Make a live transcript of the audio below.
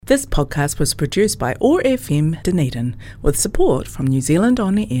This podcast was produced by OAR FM Dunedin with support from New Zealand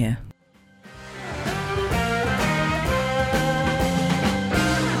On the Air.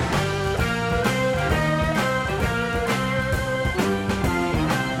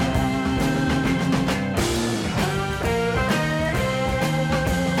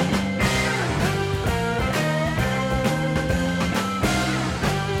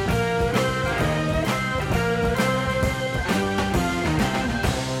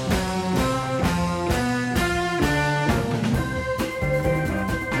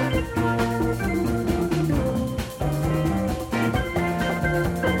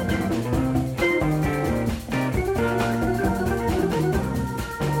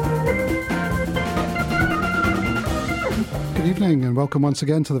 Good evening and welcome once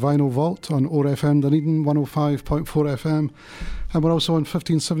again to the Vinyl Vault on OAR FM Dunedin 105.4 FM, and we're also on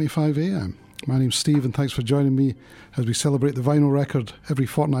 1575 AM. My name's Steve and thanks for joining me as we celebrate the vinyl record every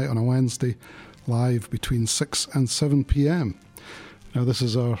fortnight on a Wednesday, live between 6 and 7 PM. Now this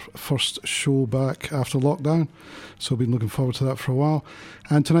is our first show back after lockdown, so we've been looking forward to that for a while.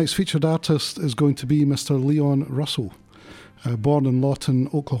 And tonight's featured artist is going to be Mr. Leon Russell. Born in Lawton,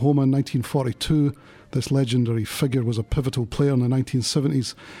 Oklahoma in 1942, this legendary figure was a pivotal player in the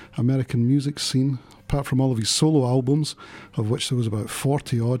 1970s American music scene. Apart from all of his solo albums, of which there was about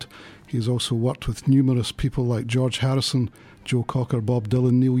 40 odd, he's also worked with numerous people like George Harrison, Joe Cocker, Bob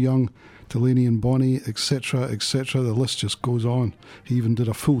Dylan, Neil Young, Delaney and Bonnie, etc., etc. The list just goes on. He even did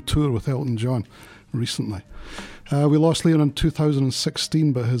a full tour with Elton John recently. We lost Leon in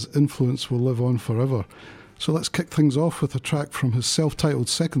 2016, but his influence will live on forever. So let's kick things off with a track from his self-titled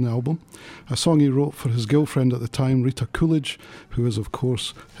second album, a song he wrote for his girlfriend at the time, Rita Coolidge, who is of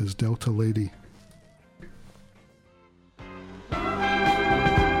course his Delta lady.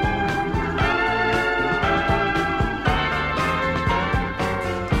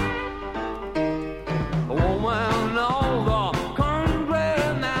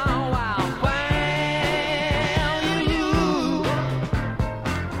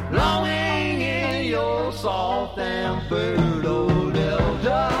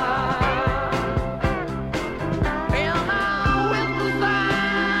 And I with the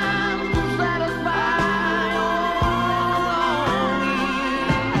signs to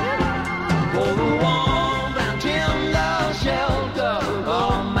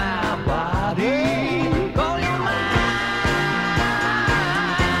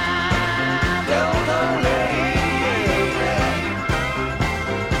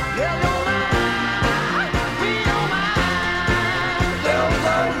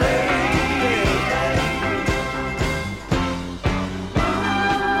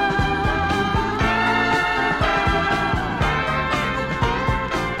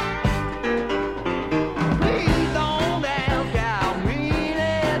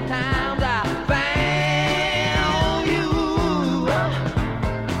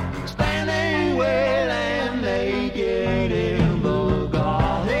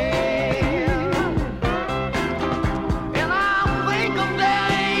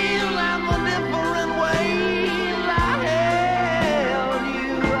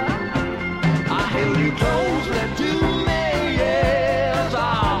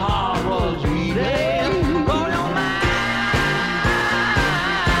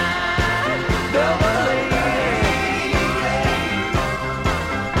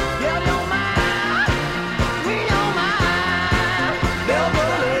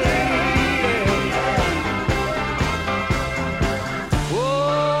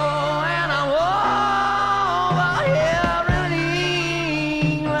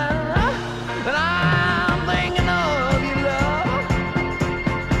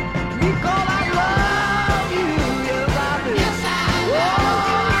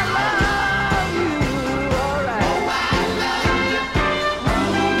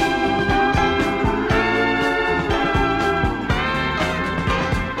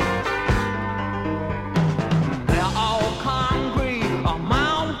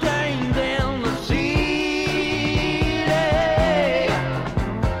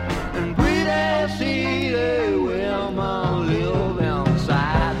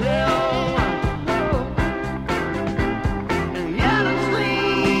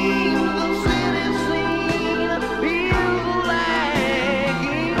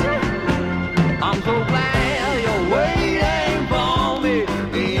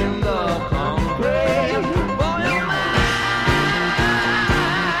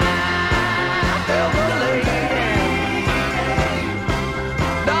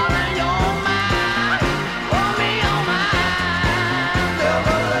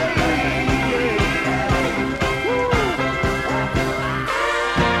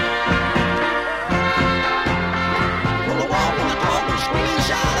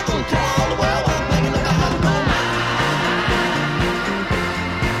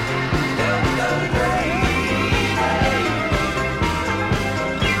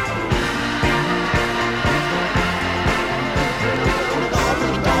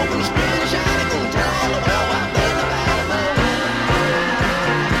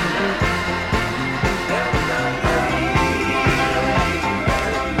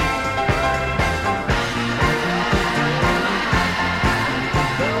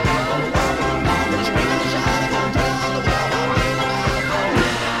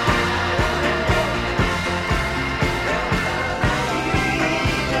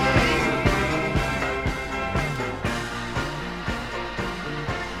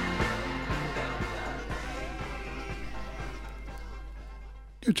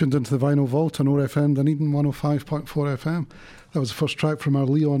You're tuned into the Vinyl Vault on ORFM Dunedin 105.4 FM. That was the first track from our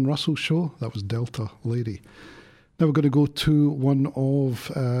Leon Russell show. That was Delta Lady. Now we're going to go to one of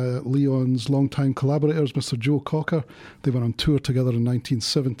Leon's longtime collaborators, Mr. Joe Cocker. They went on tour together in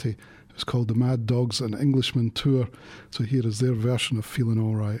 1970. It was called the Mad Dogs and Englishmen Tour. So here is their version of Feeling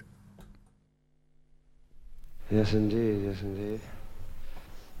Alright. Yes, indeed. Yes, indeed.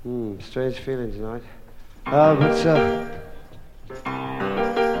 Strange feeling tonight.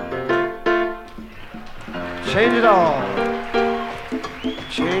 Change it all.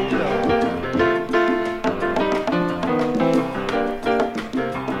 Change it all.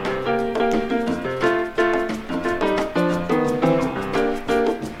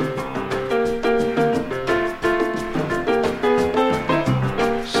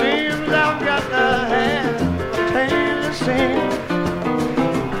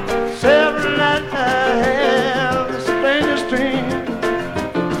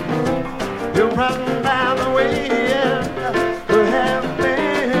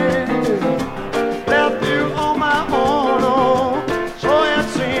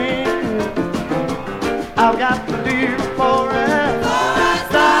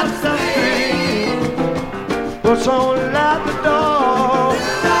 So loud the door,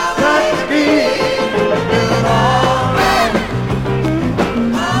 touch me, alright,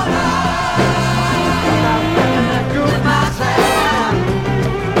 I'm feeling good myself,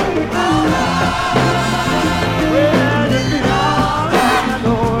 well, you feel alright,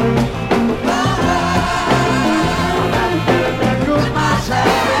 Lord, I'm feeling good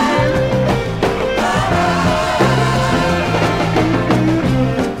myself,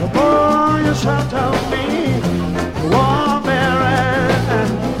 the boy you shall tell me.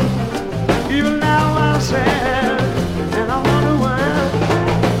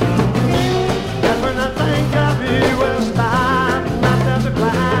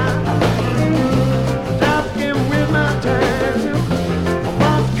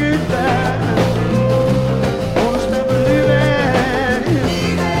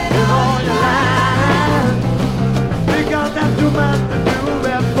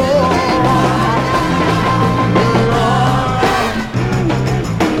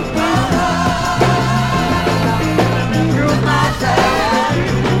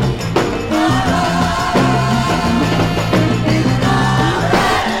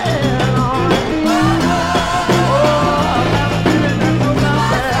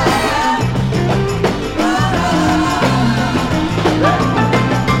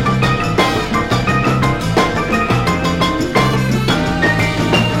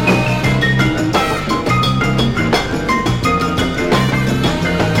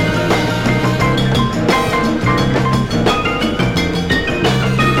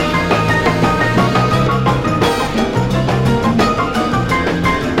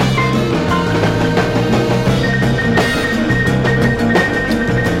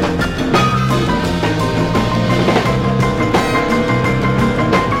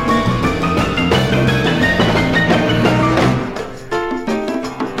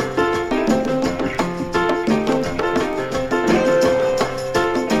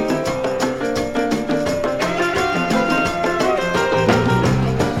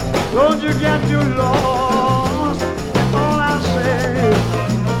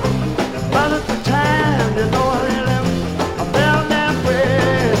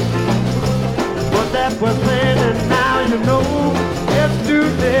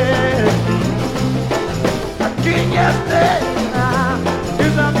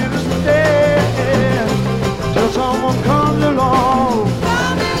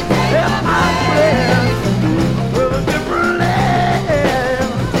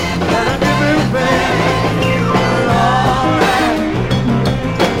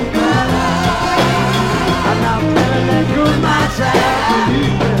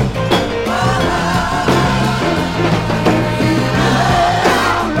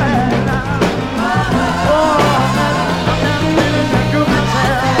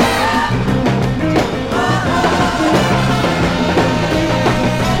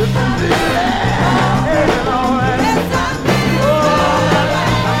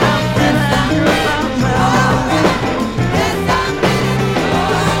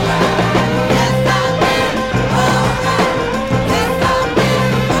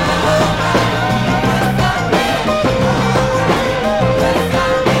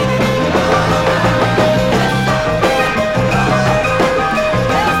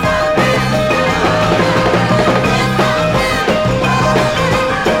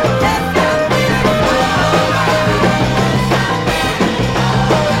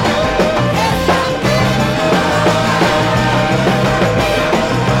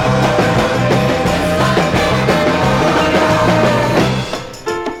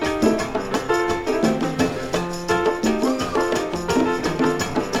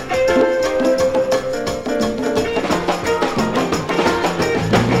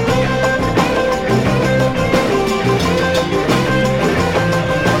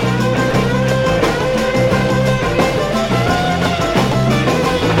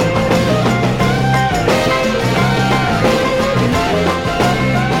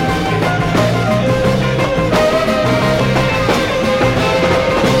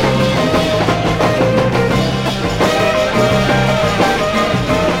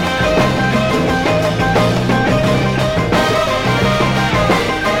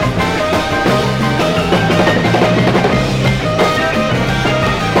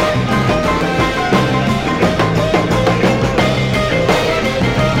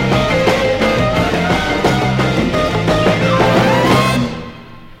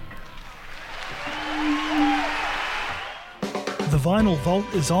 Vinyl Vault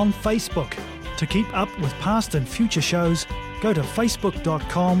is on Facebook. To keep up with past and future shows, go to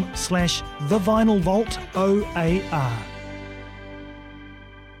facebook.com/thevinylvaultoar.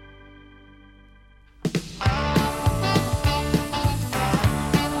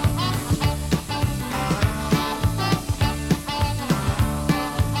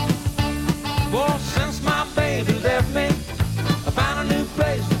 Well, since my baby left me, I found a new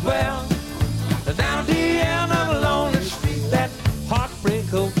place to dwell. Down at the end of a lonely street, that Heartbreak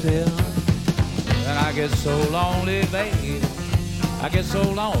Hotel. And I get so lonely, baby. I get so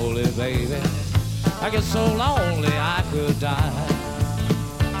lonely, baby. I get so lonely I could die.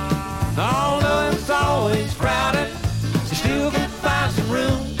 Although it's always crowded, you still can find some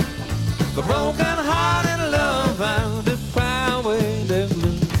room for broken-hearted love and to cry away the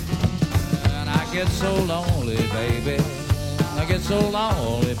blues. And I get so lonely, baby. I get so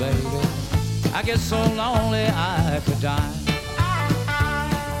lonely, baby. I get so lonely I could die.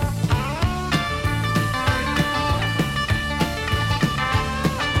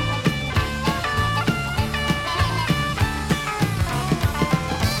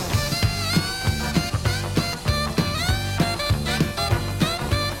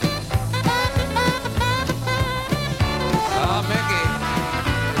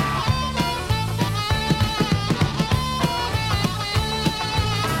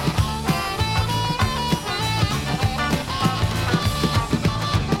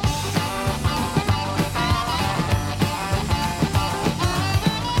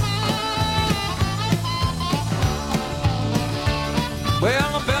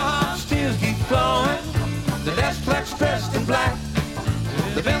 Well, the bellhop's tears keep flowing. The desk clerk's dressed in black.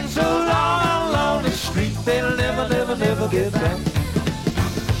 They've been so long along the street, they'll never, never, never get back.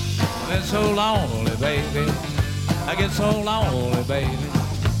 I've been so lonely, baby. I get so lonely, baby.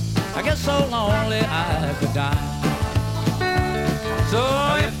 I get so lonely I could die. So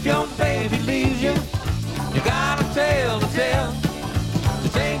if your baby leaves you, you gotta tell the tale. To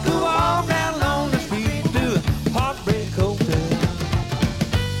take a walk down along the street to a Heartbreak Hotel.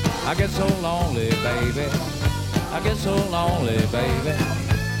 I get so lonely, baby. I get so lonely, baby.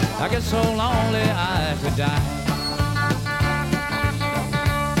 I get so lonely I could die.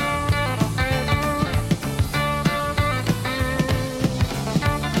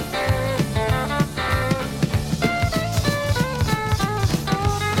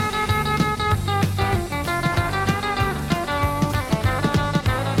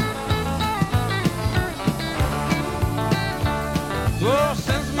 Well,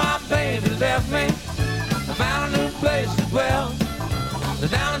 since my baby left me, I found a new place to dwell.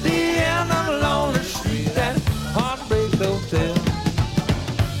 Down at the end of a lonely street, that Heartbreak Hotel.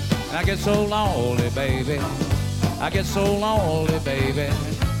 And I get so lonely, baby. I get so lonely, baby.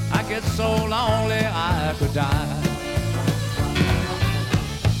 I get so lonely I could die.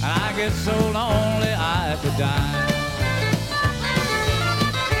 And I get so lonely I could die.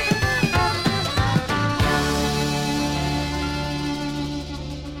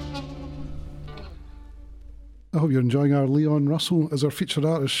 I hope you're enjoying our Leon Russell as our featured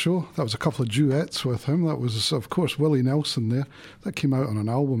artist show. That was a couple of duets with him. That was, of course, Willie Nelson there. That came out on an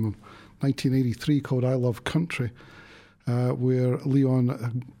album in 1983 called I Love Country, where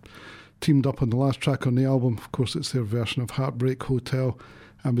Leon teamed up on the last track on the album. Of course, it's their version of Heartbreak Hotel.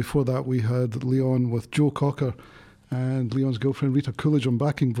 And before that, we had Leon with Joe Cocker and Leon's girlfriend Rita Coolidge on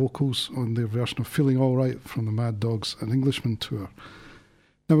backing vocals on their version of Feeling All Right from the Mad Dogs and Englishman tour.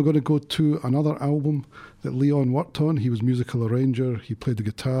 Now we're going to go to another album that Leon worked on. He was musical arranger, he played the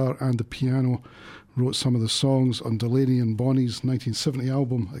guitar and the piano, wrote some of the songs on Delaney and Bonnie's 1970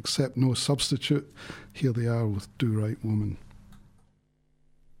 album, Accept No Substitute. Here they are with Do Right Woman.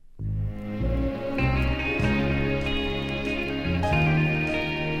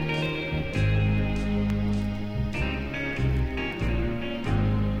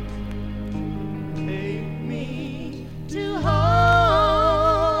 Take me to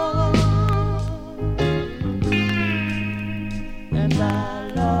home, and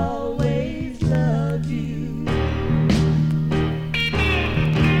I'll always love you.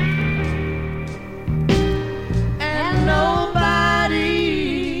 And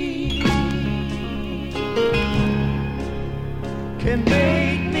nobody can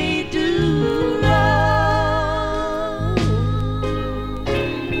make me do wrong.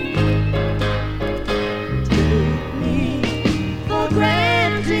 Take me for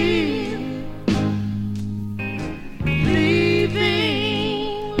granted,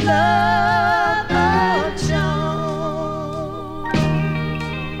 leaving love unshown.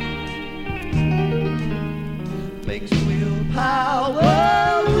 Makes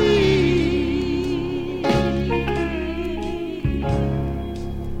willpower weak.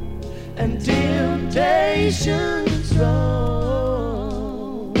 and temptation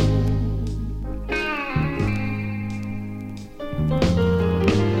strong.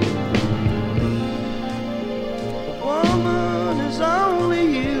 Woman is only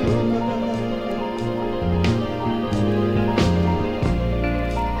human.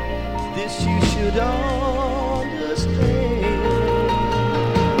 This you should understand.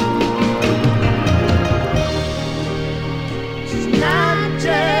 She's not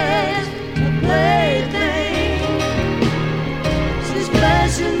just a plaything. She's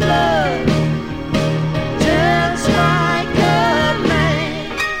flesh and blood, just like a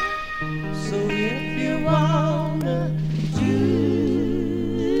man. So if you wanna do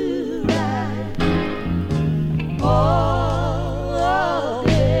right, all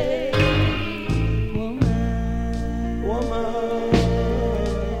day, woman,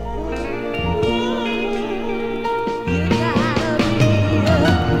 you gotta be a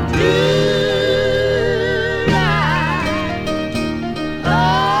do right,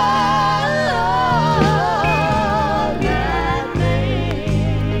 all that man.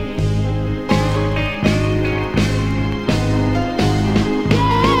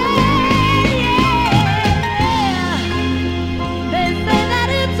 They say that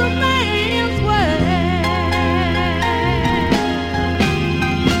it's a man's world.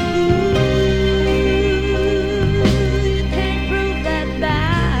 You can't prove that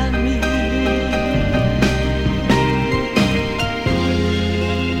by me.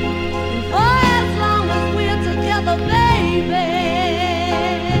 For as long as we're together, baby,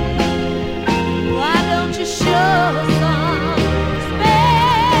 why don't you show some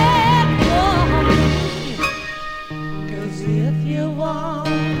respect for me? 'Cause if you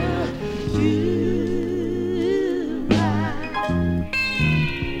wanna do right,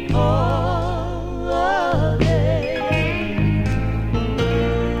 all day,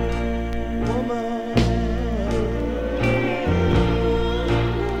 woman,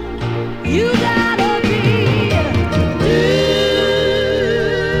 you gotta be do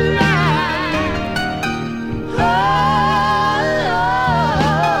right, all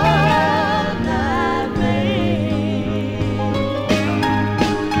night,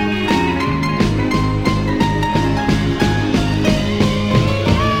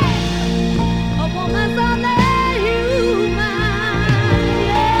 a woman's only human,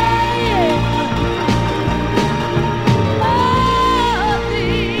 all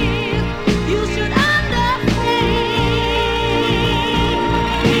these you should understand.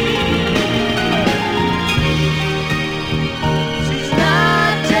 She's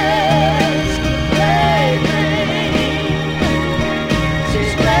not just a plaything.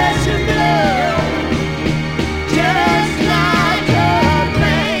 She's flesh and blood, just like a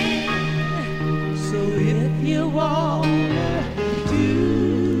man. So if you wanna do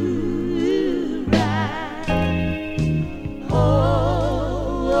right,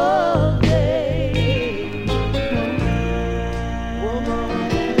 all day, woman,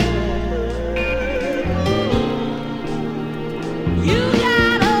 you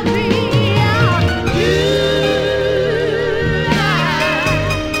gotta be a do right,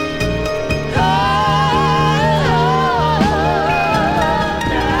 all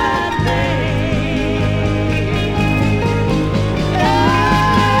that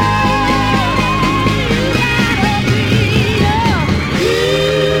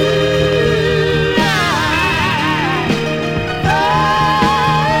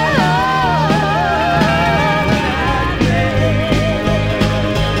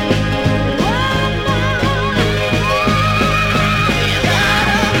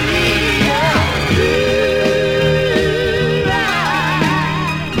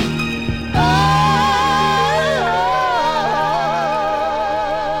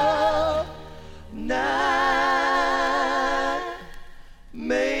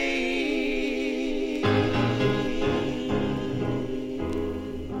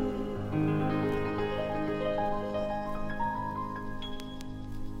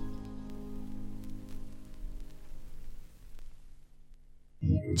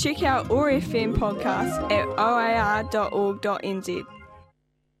Check out OAR FM podcasts at oar.org.nz.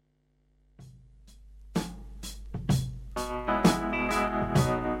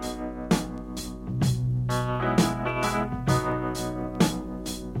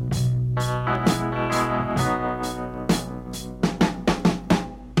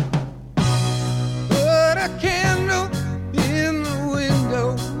 Put a candle in the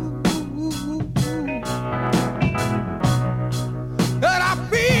window, but I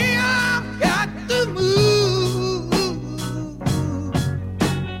feel I've got to move.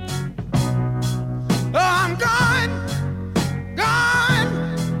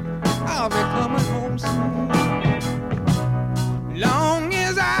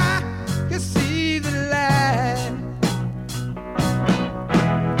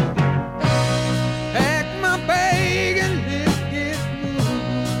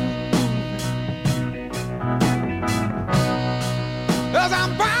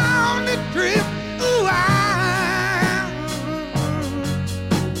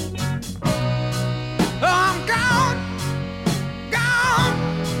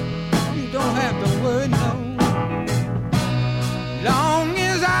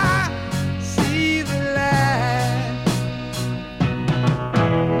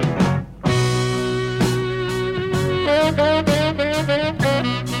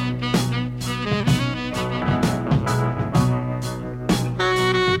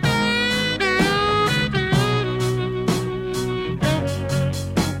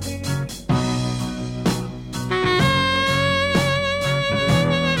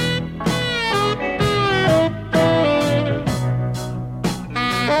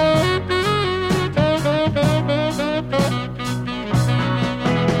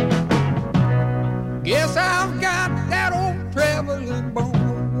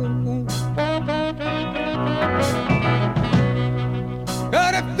 bone.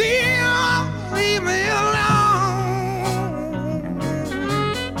 But if you leave me alone,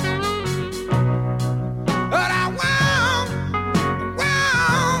 but I won't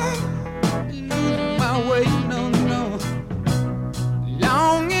lose my way, no, no.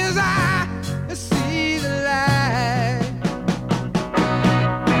 Long as I see the light.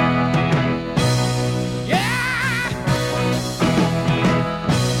 Yeah,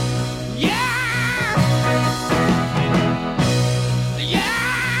 yeah, yeah.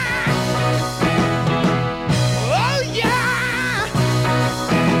 Oh yeah.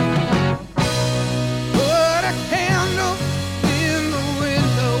 Put a candle in the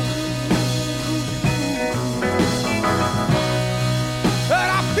window, but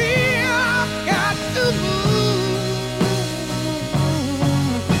I feel I've got to move.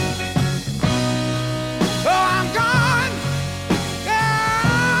 Oh, I'm gone,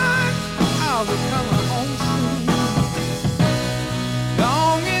 gone. I'll be coming home soon.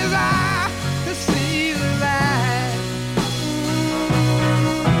 Long as I can see the light.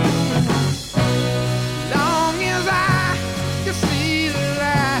 Long as I can see the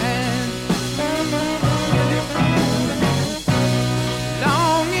light.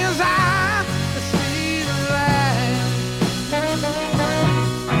 Long as I can see the light.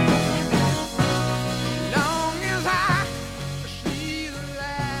 Long as I can see the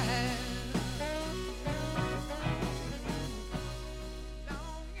light.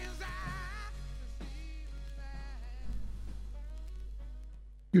 Long as I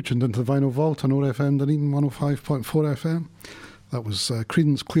You tuned into the Vinyl Vault on ORFM Dunedin 105.4 FM. That was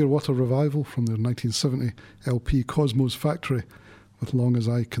Creedence Clearwater Revival from their 1970 LP Cosmos Factory with Long As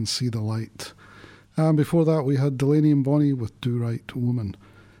I Can See the Light. And before that we had Delaney and Bonnie with Do Right Woman.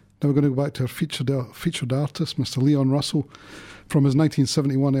 Now we're going to go back to our featured artist, Mr. Leon Russell, from his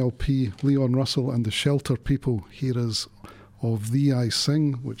 1971 LP Leon Russell and the Shelter People. Here is Of Thee I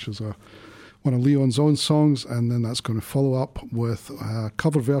Sing, which is one of Leon's own songs, and then that's going to follow up with a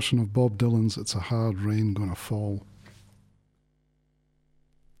cover version of Bob Dylan's It's a Hard Rain Gonna Fall.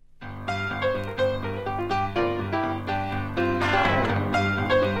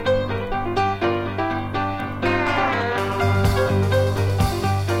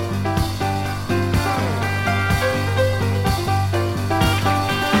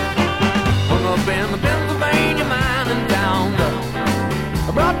 Hung up in the Pennsylvania mining town,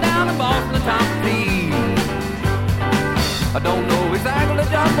 I brought down to Boston the top of tea. I don't know exactly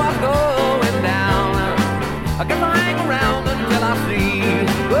just what's going down. I guess I hang around until I see.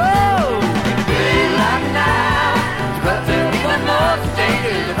 Whoa, daylight now. But there's even more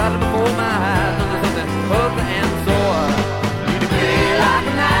changes right before my eyes. And there's something ugly and sore. Daylight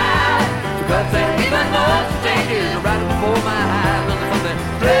now. But there's even more changes right before my eyes. And there's something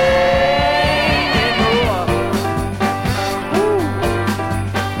strange and more. Woo.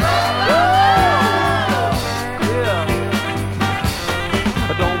 Yeah.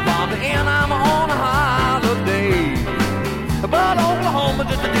 Don't bother me in, I'm on a holiday. But Oklahoma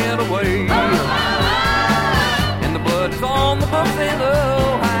just to get away. And the blood's on the books in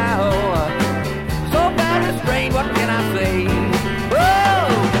Ohio. So bad and strange, what can I say? Whoa,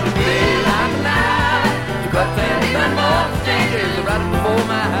 daylight now. But there's even more changes right before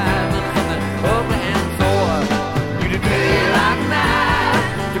my eyes. And something ugly and sore. You do daylight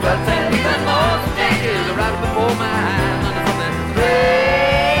now. But there's even more changes right before my eyes. And something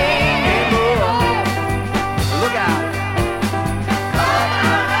strange and more. Look out.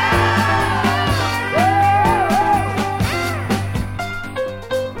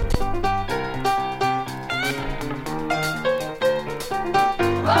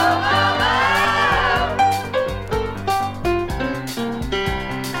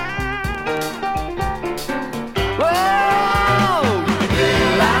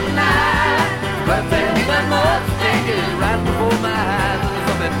 Right before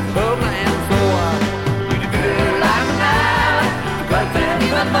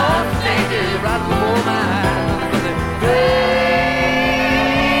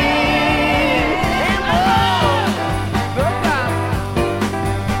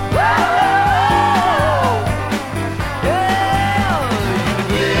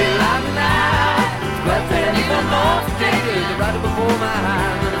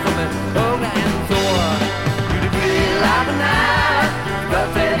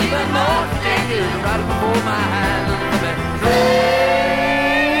my eyes,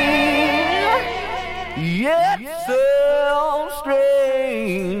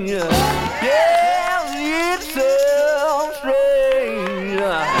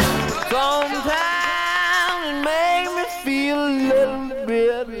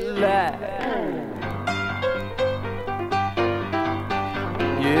 that.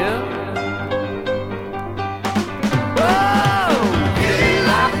 Yeah. Whoa! Kitty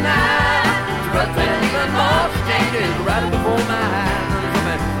like night, struts and even more changes right before my eyes. From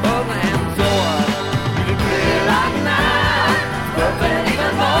an ugly and sore. You pretty like night, struts and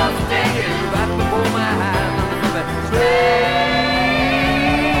even more changes right before my eyes. From an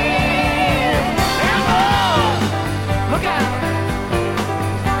look out!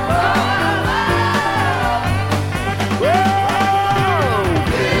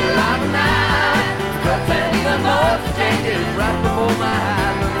 Right before my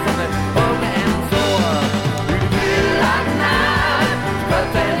eyes, from the bug and sore. You feel like night, but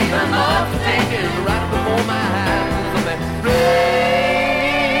then even more changes right before my eyes, from the rain.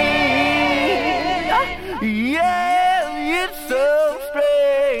 Yeah, it's so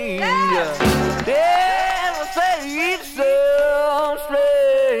strange. Yeah, I say it's so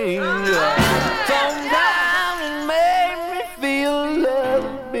strange. Sometimes it makes me feel a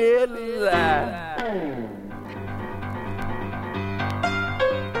little bit alive.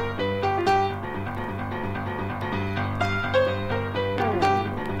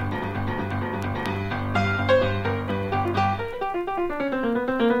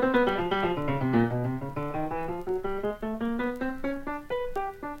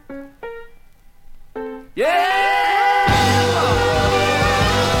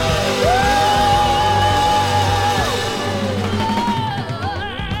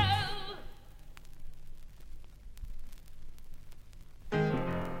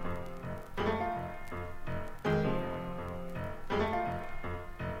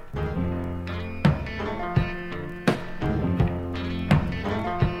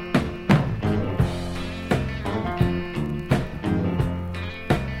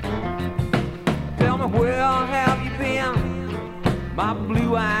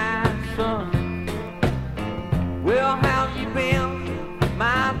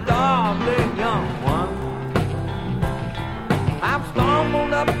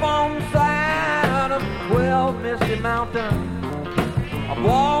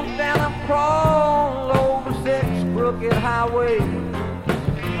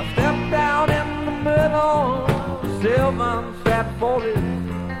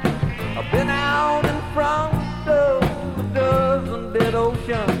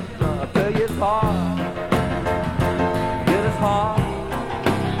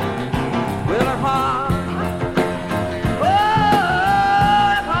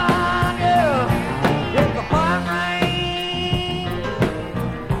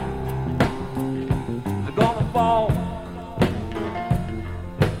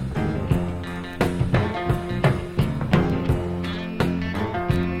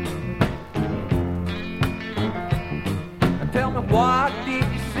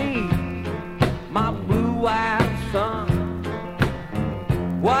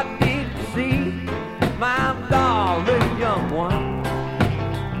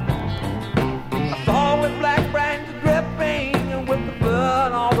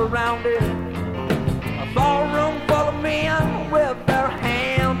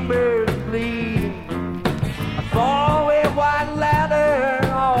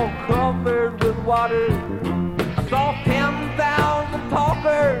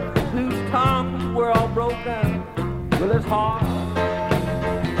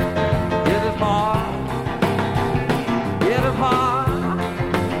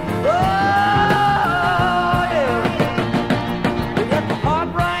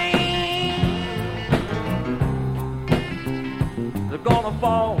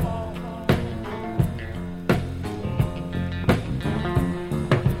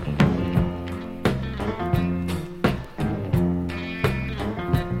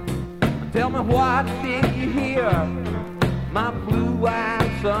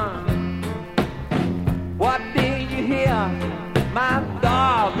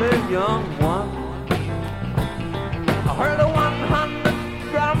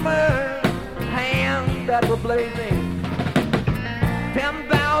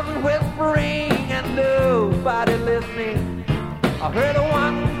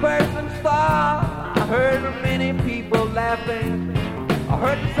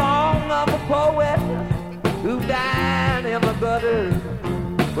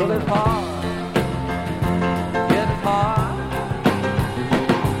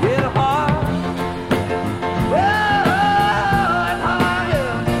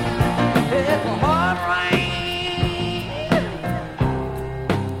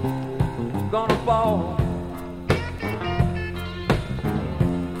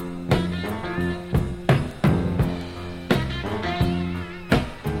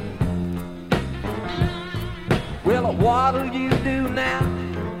 Well, what'll you do now,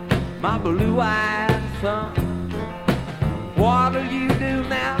 my blue-eyed son? What'll you do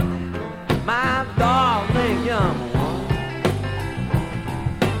now, my darling young one?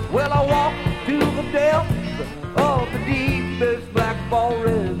 Well, I walk to the depths of the deepest black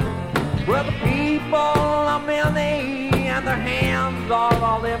forest, where the people are many and their hands are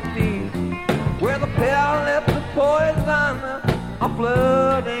all empty, where the pellets of poison are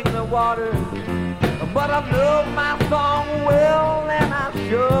flooding the water. But I know my song well, and I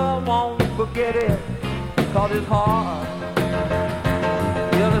sure won't forget it, 'cause it's hard.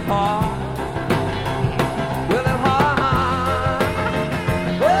 Yeah, it's hard. Well, it's hard.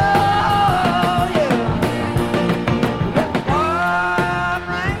 Oh, yeah. It's hard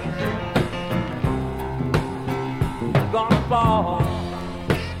rain gonna fall.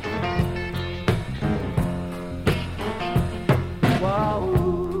 Wow.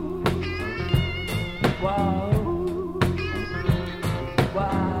 Wow.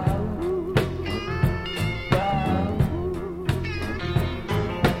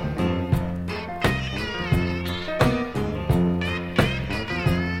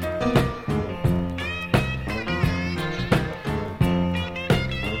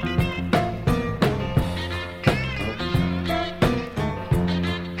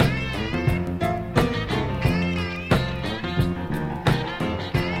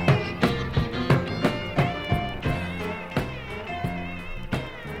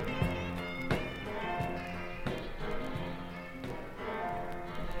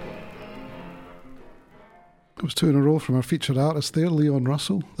 It was two in a row from our featured artist there, Leon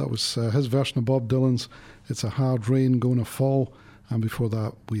Russell. That was his version of Bob Dylan's It's a Hard Rain Gonna Fall. And before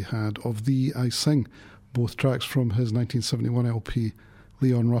that, we had Of Thee I Sing, both tracks from his 1971 LP,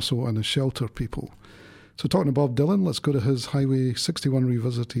 Leon Russell and the Shelter People. So talking to Bob Dylan, let's go to his Highway 61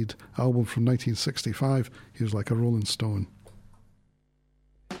 Revisited album from 1965. He was like a Rolling Stone.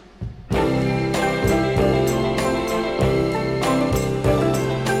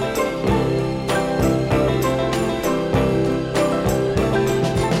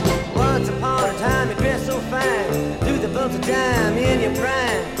 Time in your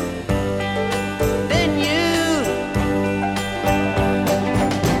prime, then you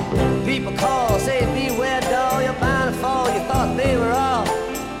people call, say beware doll, you're bound to fall. You thought they were all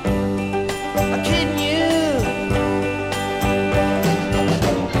kidding you.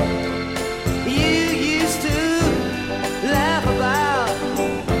 You used to laugh about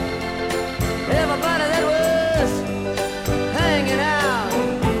everybody that was hanging out.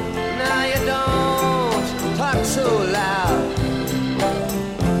 Now you don't talk so loud.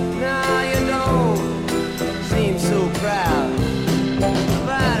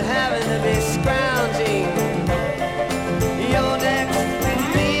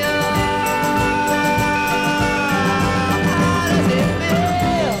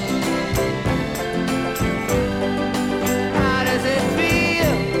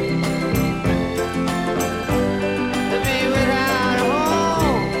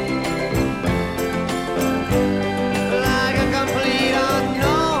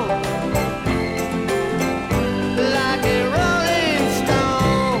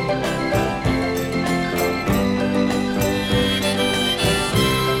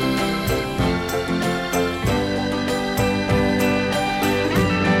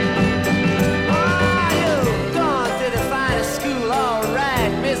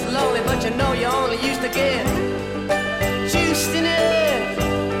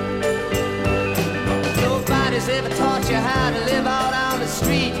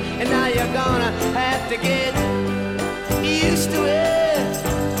 Gonna have to get used to it.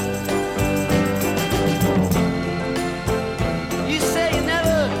 You say you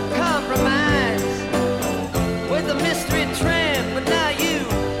never compromise with a mystery tramp, but now you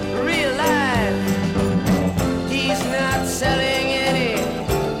realize he's not selling any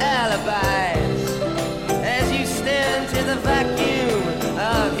alibis as you stare into the vacuum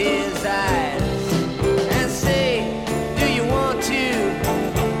of his eyes and say, do you want to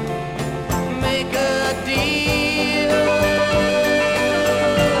make a deal?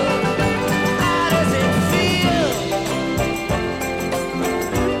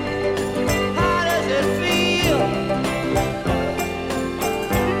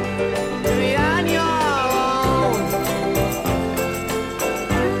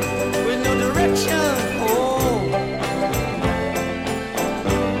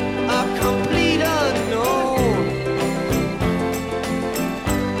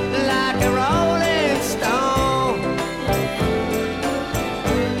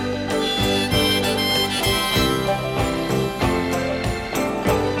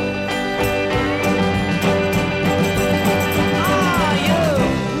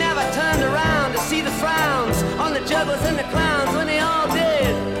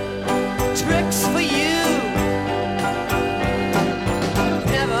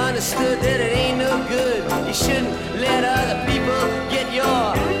 understood that it ain't no good. You shouldn't let other people get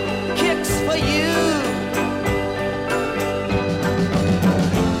your kicks for you.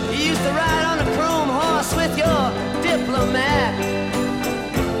 You used to ride on a chrome horse with your diplomat,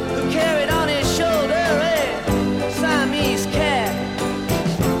 who carried on his shoulder a Siamese cat.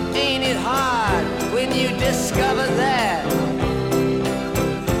 Ain't it hard when you discover that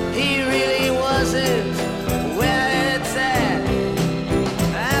he really wasn't where it's at?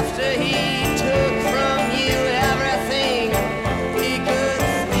 After he took from you everything he could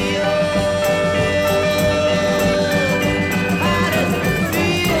steal. How does it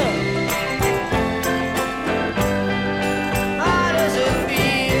feel? How does it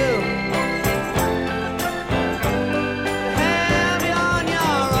feel to have you on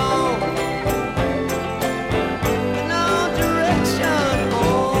your own, with no direction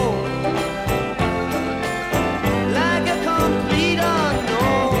home, like a complete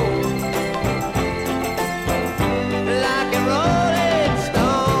unknown, like a rolling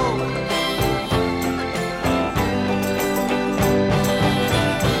stone?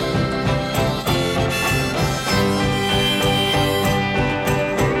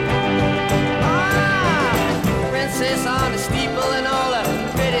 Princess on the steeple and all the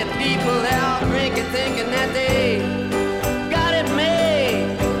pretty people, they're all drinking, thinking that they got it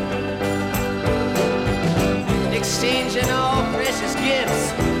made, exchanging all precious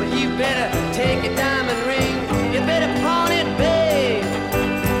gifts. But you better take a diamond ring, you better pawn it, babe.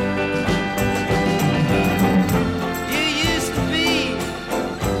 You used to be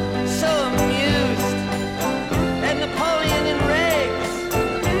so amused at Napoleon and rags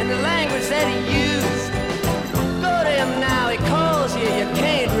and the language that he used. Go to him now, he calls you, you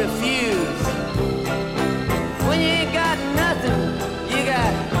can't refuse. When you ain't got nothing, you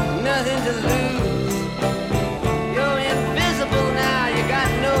got nothing to lose. You're invisible now, you got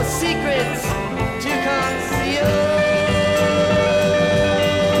no secrets to conceal.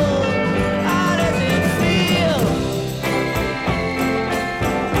 How does it feel?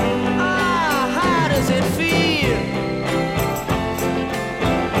 How does it feel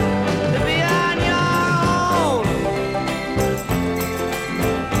to be on your own,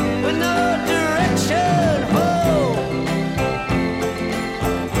 with no direction home,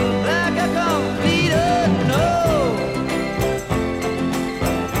 like a complete unknown,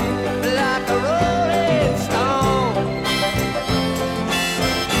 like a rolling stone?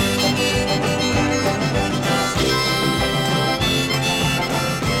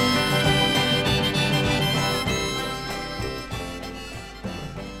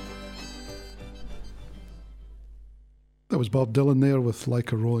 That was Bob Dylan there with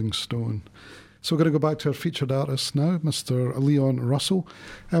Like a Rolling Stone. So we're going to go back to our featured artist now, Mr. Leon Russell.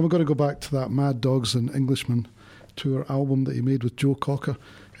 And we're going to go back to that Mad Dogs and Englishmen tour album that he made with Joe Cocker.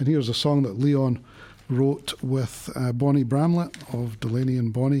 And here's a song that Leon wrote with Bonnie Bramlett of Delaney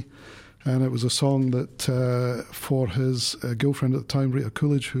and Bonnie. And it was a song that for his girlfriend at the time, Rita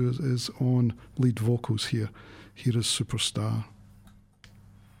Coolidge, who is on lead vocals here. Here is Superstar.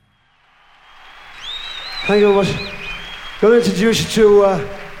 Thank you very much. Going to introduce you to a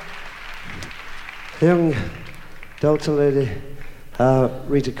young daughter lady,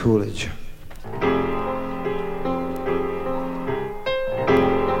 Rita Coolidge.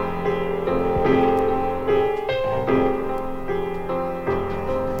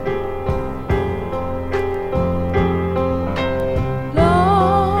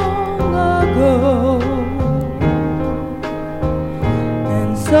 Long ago,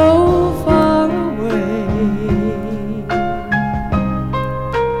 and so far away,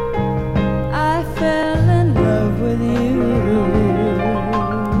 I fell in love with you.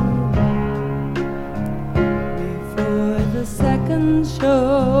 Before the second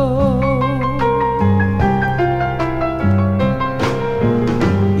show,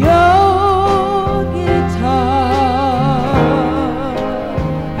 your guitar,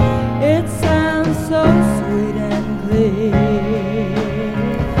 it sounds so sweet and clear,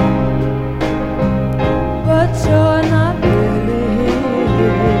 but you're not really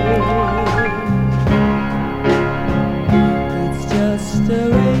here. It's just a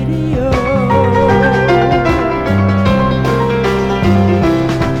radio.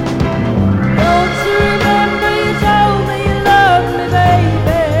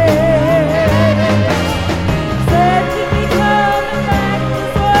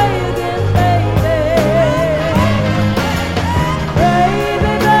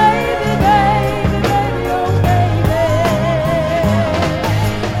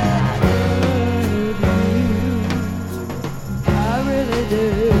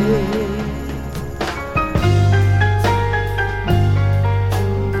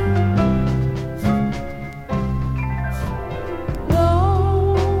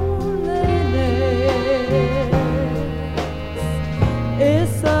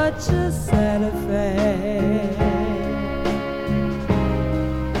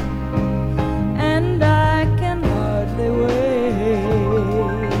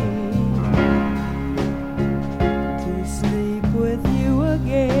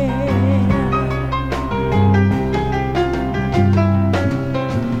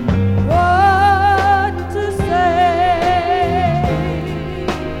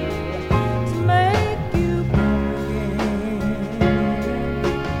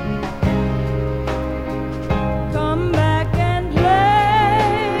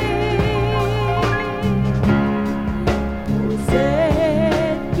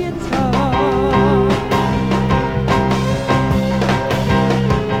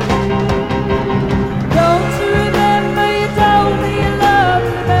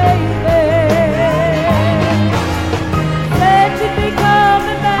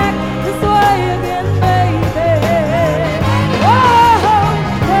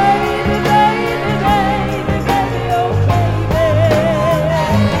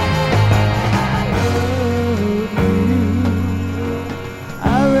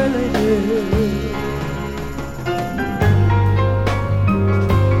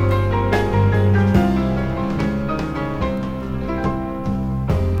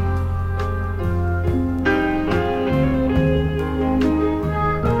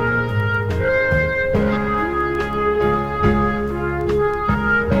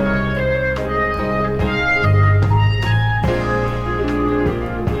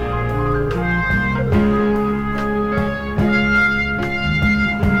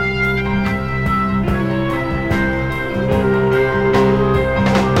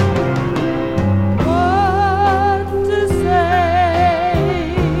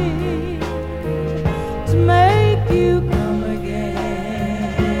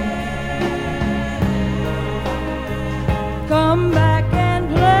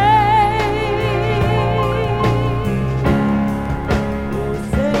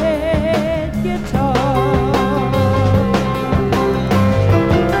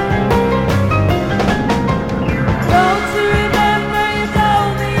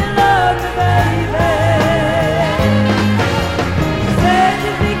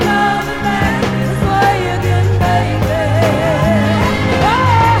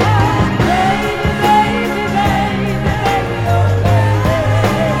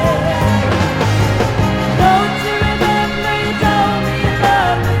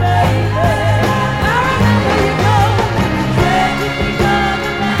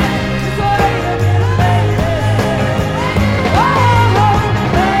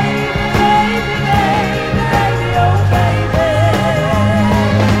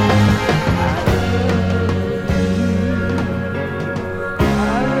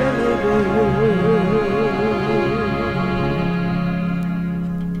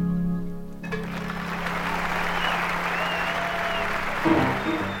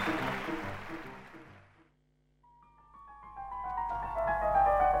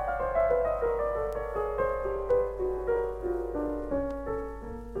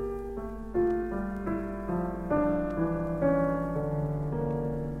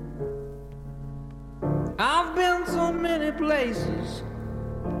 many places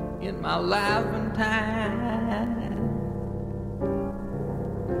in my life and time.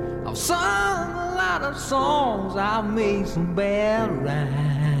 I've sung a lot of songs, I've made some bad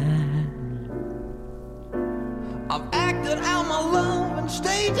rhymes. I've acted out my love in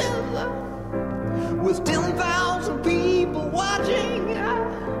stages with 10,000 people watching.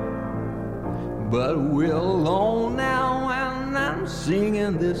 But we're alone now and I'm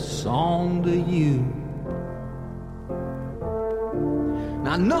singing this song to you.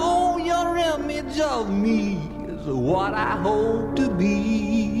 I know your image of me is what I hope to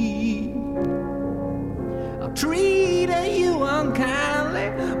be. I've treated you unkindly,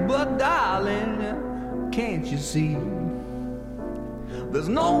 but darling, can't you see? There's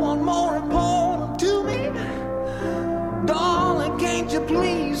no one more important to me. Darling, can't you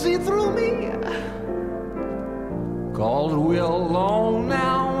please see through me? 'Cause we're alone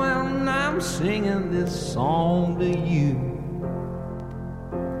now and I'm singing this song to you.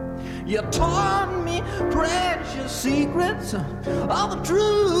 You taught me precious secrets of the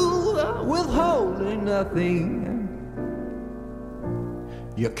truth, withholding nothing.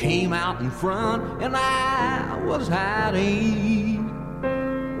 You came out in front and I was hiding.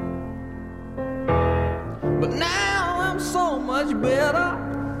 But now I'm so much better,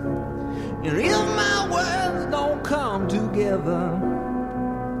 and if my words don't come together,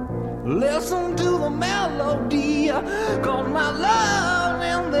 listen to the melody, 'cause my love's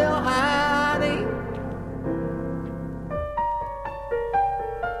in there hiding.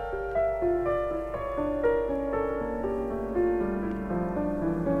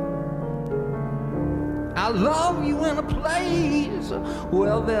 I love you in a place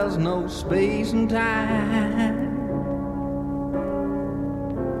where there's no space and time.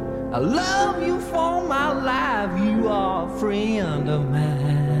 I love you for my life, you are a friend of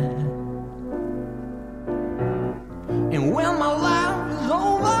mine. And when my life is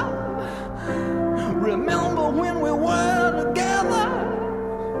over, remember when we were together.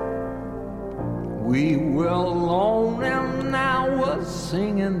 We were alone and I was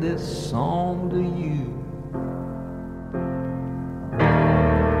singing this song to you.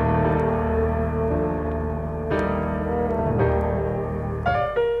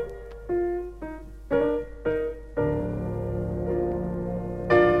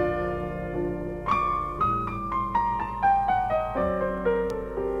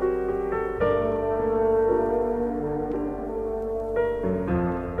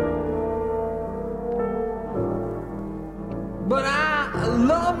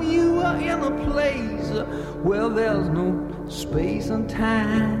 Well, there's no space and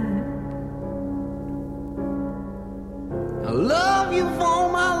time. I love you for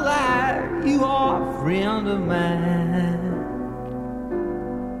my life, you are a friend of mine.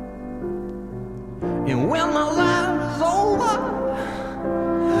 And when my life is over,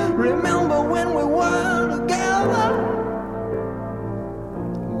 remember when we were together.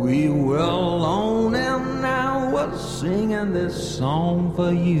 We were alone and I was singing this song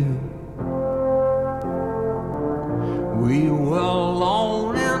for you. We were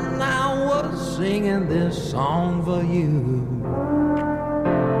alone and I was singing this song for you.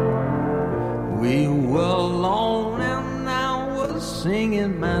 We were alone and I was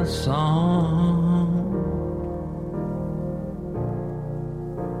singing my song.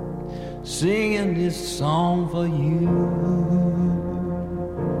 Singing this song for you.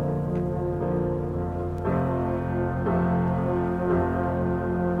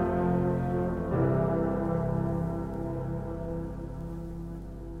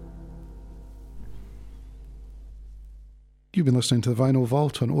 You've been listening to the Vinyl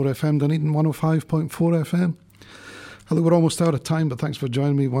Vault on ORFM Dunedin 105.4 FM. I think we're almost out of time, but thanks for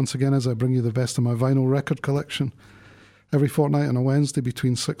joining me once again as I bring you the best of my vinyl record collection every fortnight on a Wednesday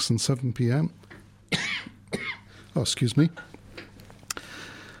between 6 and 7 p.m. Oh, excuse me.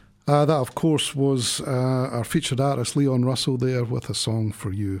 That, of course, was our featured artist Leon Russell there with a song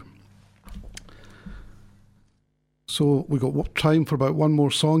for you. So we've got time for about one more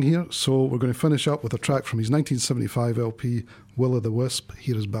song here, so we're going to finish up with a track from his 1975 LP, Will o' the Wisp.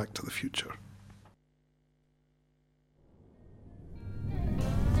 Here is Back to the Future.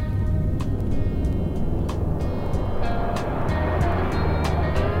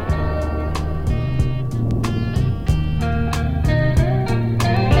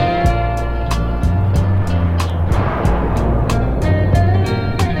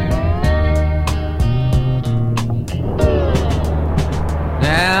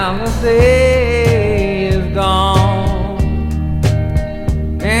 Now the day is gone,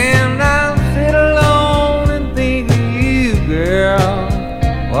 and I sit alone and think of you, girl.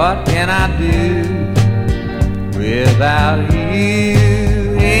 What can I do without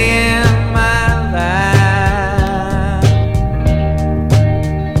you in my life.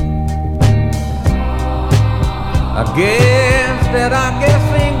 I guess that our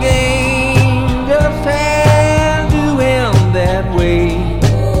guessing game just had to end that way.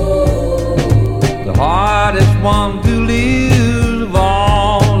 The hardest one to lose of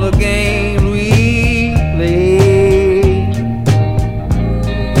all the games we played.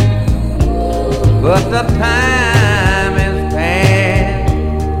 But the time has passed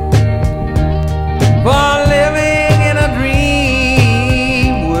for living in a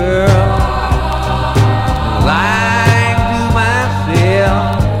dream world. Lying to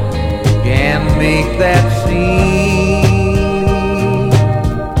myself can make that scene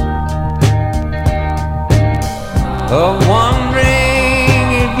of wondering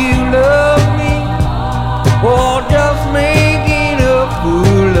if you love me or just making a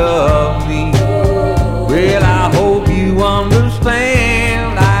fool of me. Well, I hope you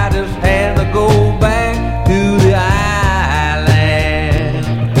understand. I just had to go back to the island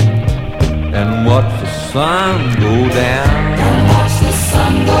and watch the sun go down. And watch the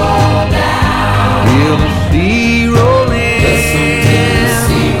sun go down. Feel the sea rolling. Listen to the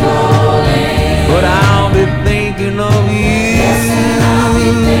sea rolling. But I'll be thinking of you. Yes, and I'll be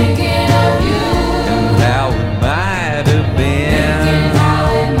thinking of you. And how it might have been. Thinking how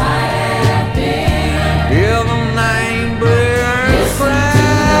it might have been. Hear the night birds Listen cry. to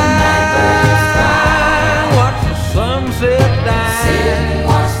the night birds cry. Watch the sunset Sit die. and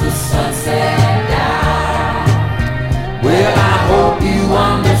watch the sunset die. Well, I hope you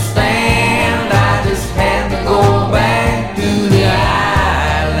understand. I just had to go back to the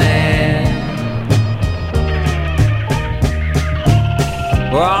island.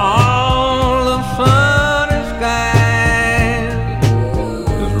 For all the sunny skies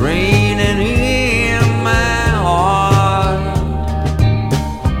is raining in my heart.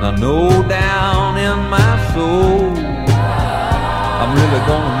 And I know down in my soul I'm really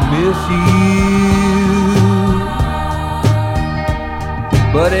gonna miss you.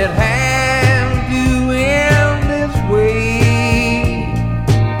 But it has to end this way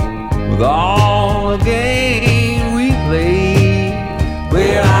with all the games we played.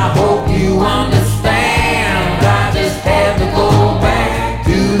 Well, I hope you understand. I just had to go back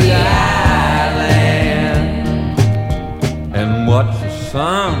to the island and watch the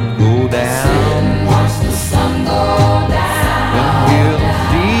sun go Sit down. and watch the sun go down. And hear the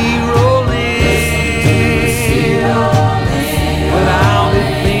sea rolling. Sea rolling. But I'll be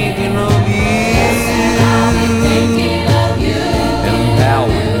thinking of you. I'll be thinking of you. And how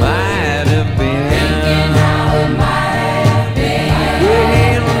it might have been. Thinking how it might have been.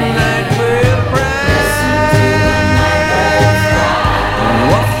 Hear the night birds cry. Listen to the night birds cry. And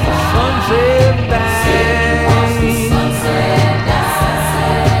watch the sunset Sit and watch the die. sunset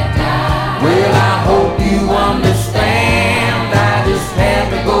die. Well, I hope you understand. I just had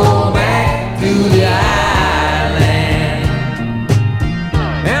to go back to the island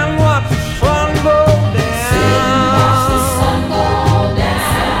and watch the sun go Sit and watch the down. sun go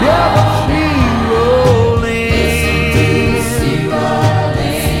down. Yeah, the sea rolling. Listen to the sea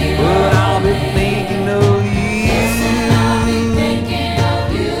rolling. But I'll be thinking of you. I'll be thinking of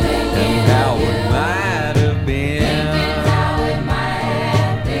you. And how it might have been. How it might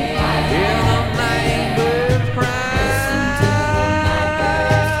have been. Hear the night birds cry.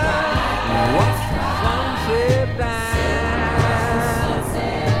 And watch the sunset die.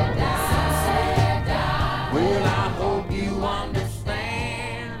 Well, I hope you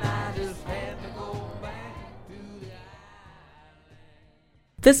understand. I just had to go back to the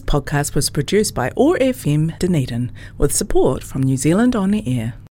This podcast was produced by OAR FM Dunedin with support from New Zealand On the Air.